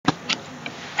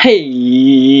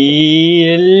Hey,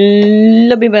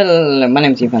 hello people, my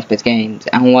name is Fastpace Games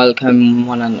and welcome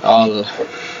one and all,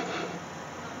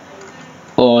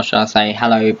 or shall I say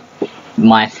hello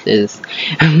meisters.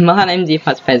 My name is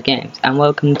Fastpace Games and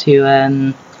welcome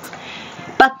to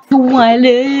Battle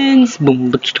Islands. Boom,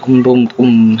 boom, boom,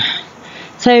 boom.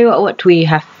 So what we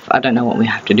have, I don't know what we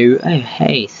have to do. Oh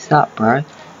hey, sup bro,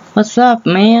 what's up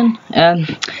man?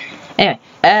 Anyway,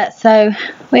 so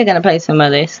we're gonna play some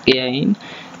of this game.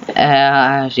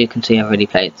 As you can see, I've already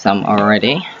played some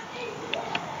already.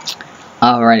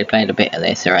 I've already played a bit of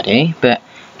this already, but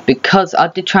because I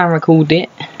did try and record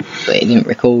it, but it didn't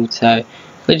record, so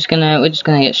we're just gonna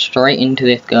get straight into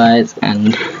this, guys,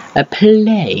 and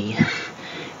play.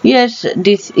 Yes,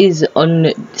 this is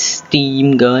on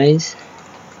Steam, guys.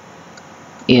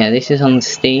 Yeah, this is on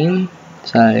Steam,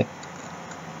 so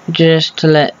just to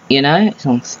let you know, it's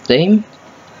on Steam.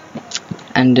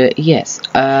 And yes,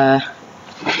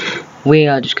 we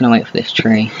are just gonna wait for this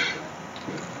tree.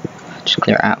 Just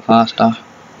clear it out faster.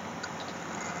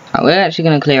 Right, we're actually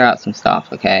gonna clear out some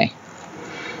stuff, okay?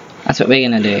 That's what we're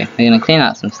gonna do. We're gonna clean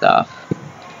out some stuff.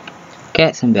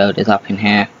 Get some builders up in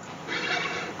here.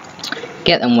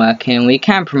 Get them working. We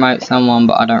can promote someone,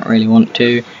 but I don't really want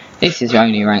to. This is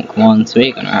only rank 1, so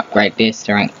we're gonna upgrade this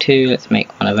to rank 2. Let's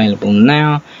make one available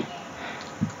now.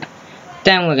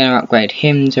 Then we're gonna upgrade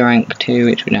him to rank 2,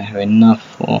 which we don't have enough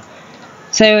for.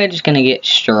 So we're just going to get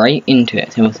straight into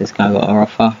it. So what's this guy got to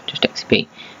offer? Just XP.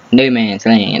 No Man's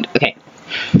Land. Okay.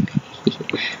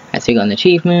 Right, so we got an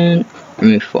achievement.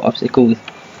 Remove 4 obstacles.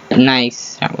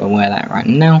 Nice. Right, we'll wear that right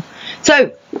now.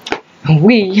 So,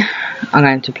 we are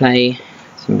going to play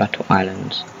some Battle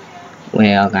Islands.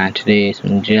 We are going to do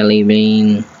some Jelly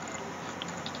Bean.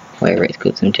 Whatever it's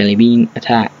called, some Jelly Bean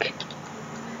attack.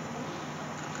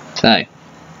 So,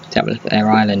 let's have a look at their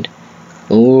island.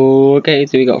 Oh, okay,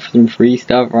 so we got some free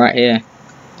stuff right here.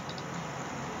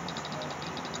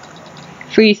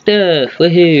 Free stuff,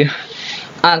 woohoo!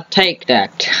 I'll take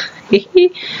that.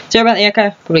 Sorry about the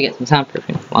echo. Probably get some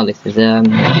soundproofing while this is doing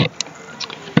it.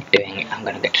 I'm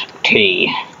gonna get some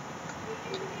tea.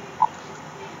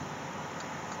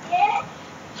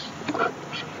 Oh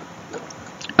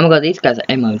my god, these guys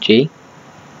are MOG.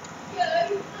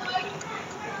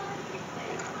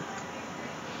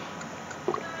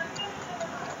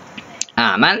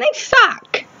 Ah man, they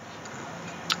suck!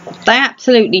 They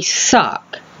absolutely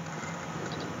suck.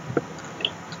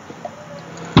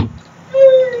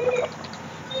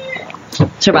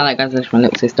 Sorry about that, guys, I just my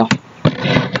little sister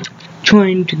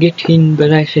trying to get in,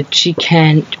 but I said she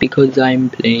can't because I'm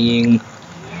playing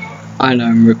and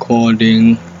I'm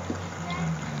recording.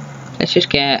 Let's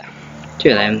just get 2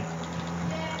 of them.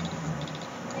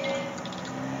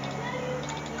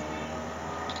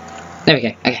 There we go,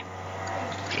 okay.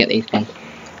 Let's get these done.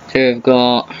 So we've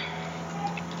got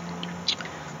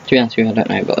 3 on 3, I don't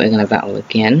know, but we're going to battle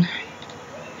again.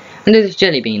 And do this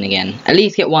Jelly Bean again. At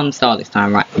least get 1 star this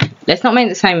time, right? Let's not make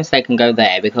the same mistake and go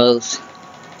there, because...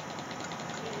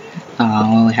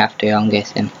 oh, well, we have to, I'm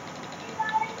guessing.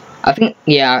 I think,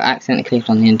 yeah, I accidentally clicked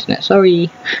on the internet. Sorry.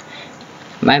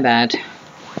 My bad.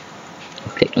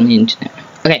 Clicked on the internet.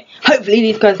 Okay, hopefully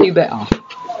these guys do better.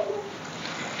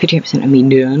 58% of me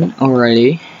done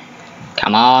already.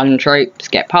 Come on, troops,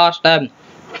 get past them.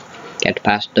 Get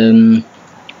past them.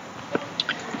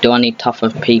 Do I need tougher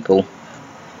people?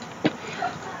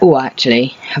 Oh, actually,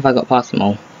 have I got past them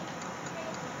all?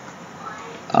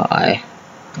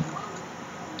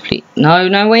 Please. No,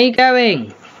 where are you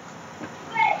going?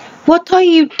 What are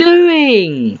you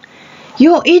doing?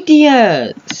 You're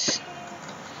idiots.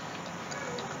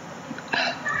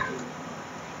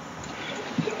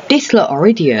 This lot are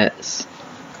idiots.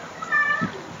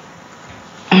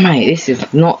 Mate, this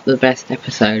is not the best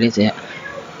episode, is it?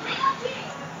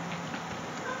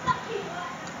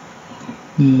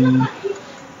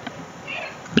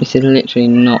 This is literally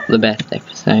not the best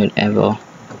episode ever.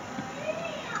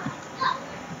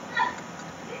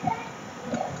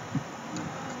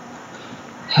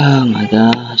 Oh my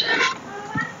god.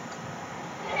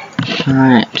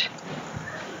 Right.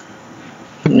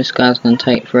 This guy's gonna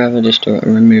take forever just to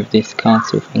remove this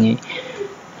castle thingy.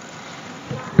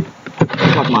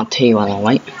 Have my tea while I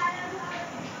wait.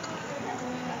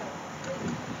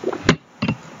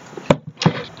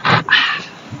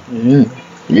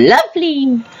 Lovely!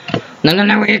 No,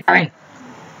 where are you going?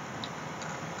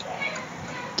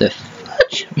 The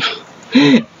fudge?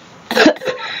 Wait,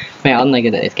 I'm not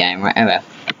good at this game, right? Oh well.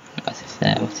 What's this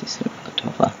there? What's this got to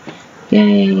offer?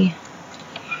 Yay!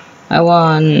 I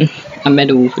won a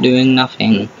medal for doing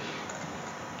nothing.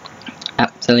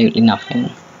 Absolutely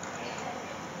nothing.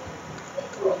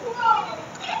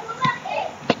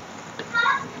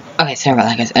 Okay, sorry about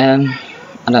that, guys.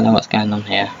 I don't know what's going on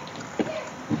here.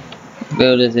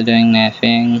 Builders are doing their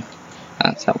thing.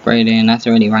 That's upgrading. That's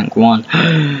already rank 1.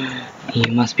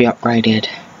 You must be upgraded.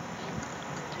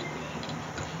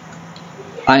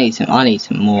 I need some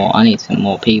more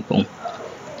people.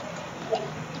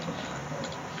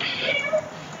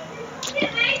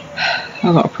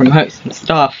 I've got to promote some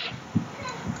stuff.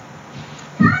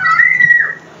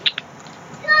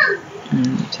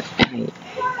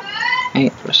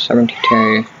 8 plus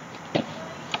 72.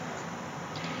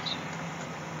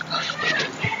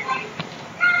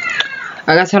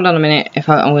 I guess hold on a minute. I'm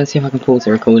gonna see if I can pause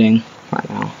the recording right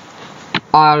now.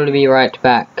 I'll be right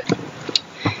back.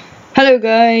 Hello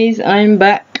guys, I'm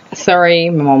back. Sorry,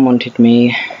 my mum wanted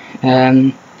me.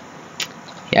 Yeah,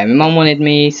 my mum wanted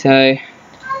me, so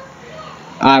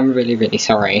I'm really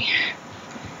sorry.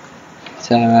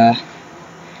 So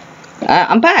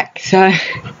I'm back. So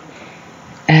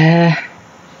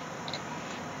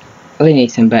we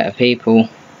need some better people,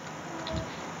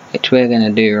 which we're gonna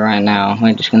do right now.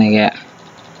 We're just gonna get.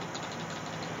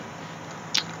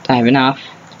 I have enough.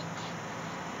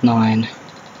 9.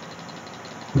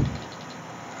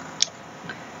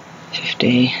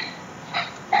 50.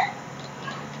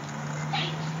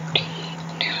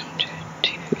 200,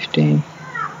 250. I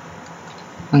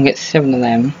can get 7 of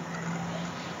them.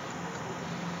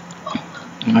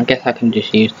 I guess I can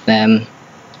just use them.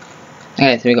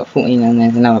 Okay, so we got 14 and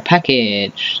there's another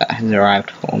package that has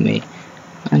arrived for me.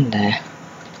 And there.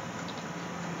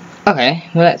 Okay,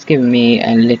 well that's given me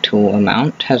a little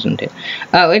amount, hasn't it?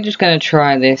 We're just going to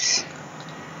try this.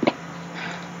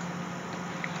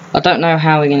 I don't know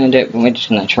how we're going to do it, but we're just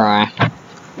going to try.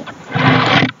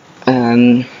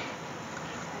 I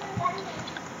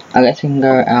guess we can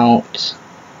go out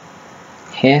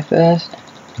here first.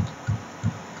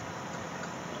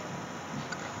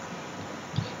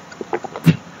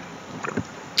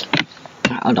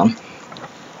 Hold on.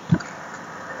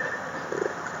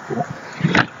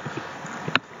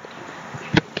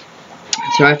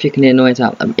 Sorry if you can hear noise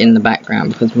out in the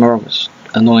background because more of it's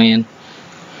annoying.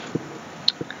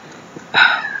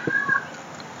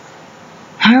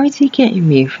 How is he getting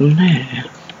me from there?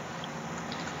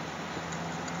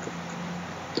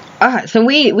 Alright, so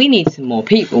we need some more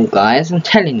people, guys, I'm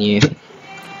telling you.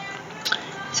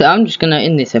 So I'm just gonna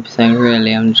end this episode,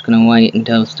 really. I'm just gonna wait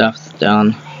until stuff's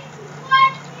done.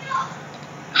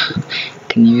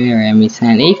 Can you hear me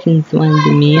saying, Ethan's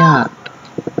winding me up?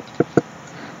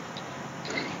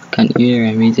 Can't you hear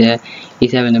him?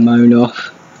 He's having a moan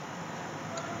off.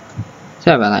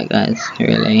 Sorry about that, guys,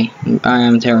 really. I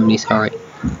am terribly sorry.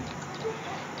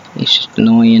 It's just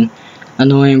annoying.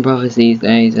 Annoying brothers these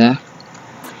days,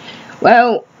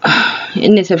 Well,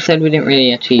 in this episode we didn't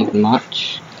really achieve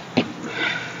much.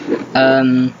 We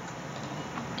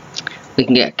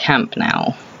can get a camp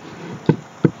now.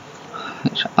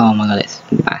 Which, oh my god, it's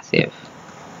massive.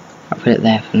 I'll put it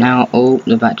there for now. Oh,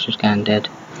 the battery's going dead.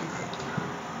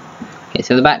 Okay,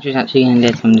 so the battery's actually going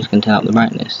dead, so I'm just going to turn up the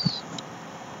brightness.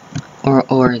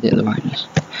 Or is it the brightness?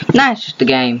 No, it's just the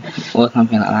game, or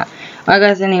something like that. Alright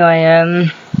guys, anyway, I know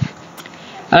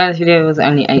this video was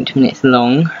only 8 minutes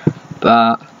long,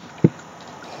 but,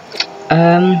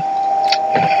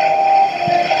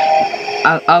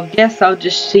 I guess I'll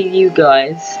just see you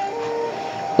guys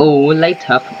all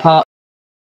later for part